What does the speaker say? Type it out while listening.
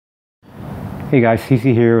Hey guys,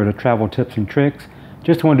 CC here with the Travel Tips and Tricks.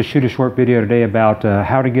 Just wanted to shoot a short video today about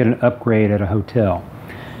how to get an upgrade at a hotel.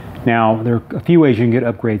 Now, there are a few ways you can get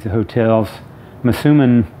upgrades at hotels. I'm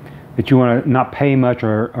assuming that you want to not pay much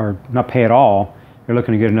or not pay at all. You're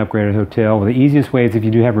looking to get an upgrade at a hotel. Well, the easiest way is if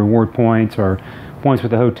you do have reward points or points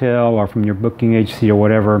with the hotel or from your booking agency or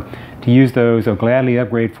whatever, to use those. They'll gladly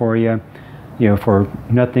upgrade for you, for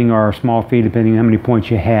nothing or a small fee depending on how many points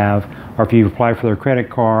you have, or if you apply for their credit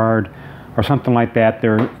card or something like that.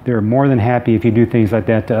 They're more than happy if you do things like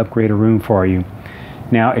that to upgrade a room for you.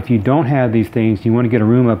 Now, if you don't have these things, you want to get a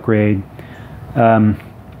room upgrade.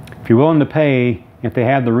 If you're willing to pay, if they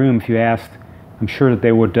have the room, if you asked, I'm sure that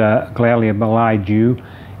they would gladly oblige you.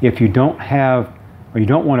 If you don't have, or you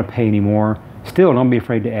don't want to pay anymore, still don't be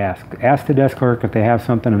afraid to ask. Ask the desk clerk if they have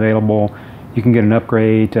something available. You can get an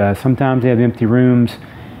upgrade. Sometimes they have empty rooms,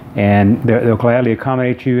 and they'll gladly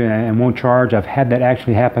accommodate you and won't charge. I've had that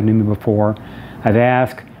actually happen to me before. I've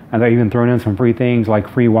asked, and they've even thrown in some free things like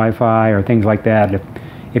free Wi-Fi or things like that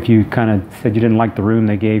if you kind of said you didn't like the room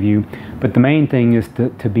they gave you. But the main thing is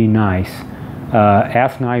to be nice.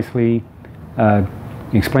 Ask nicely,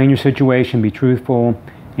 explain your situation, be truthful,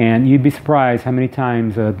 and you'd be surprised how many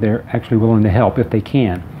times they're actually willing to help if they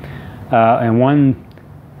can. And one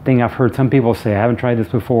thing I've heard some people say, I haven't tried this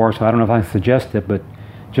before, so I don't know if I suggest it, but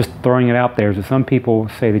just throwing it out there is that some people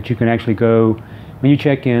say that you can actually go, when you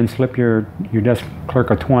check in, slip your desk clerk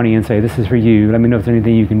a 20 and say, this is for you, let me know if there's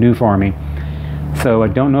anything you can do for me. So I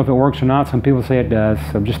don't know if it works or not. Some people say it does,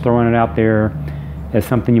 so I'm just throwing it out there as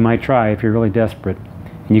something you might try if you're really desperate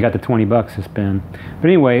and you got the 20 bucks to spend. But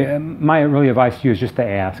anyway, my really advice to you is just to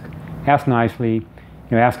ask. Ask nicely,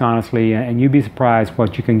 ask honestly, and you'd be surprised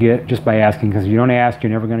what you can get just by asking, because if you don't ask, you're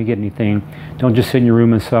never going to get anything. Don't just sit in your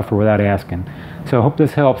room and suffer without asking. So I hope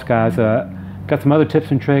this helps, guys. Got some other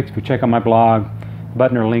tips and tricks. If you check out my blog,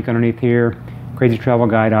 button or link underneath here,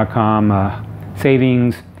 crazytravelguy.com,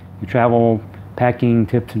 savings, travel, packing,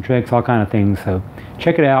 tips and tricks, all kind of things. So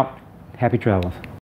check it out. Happy travels.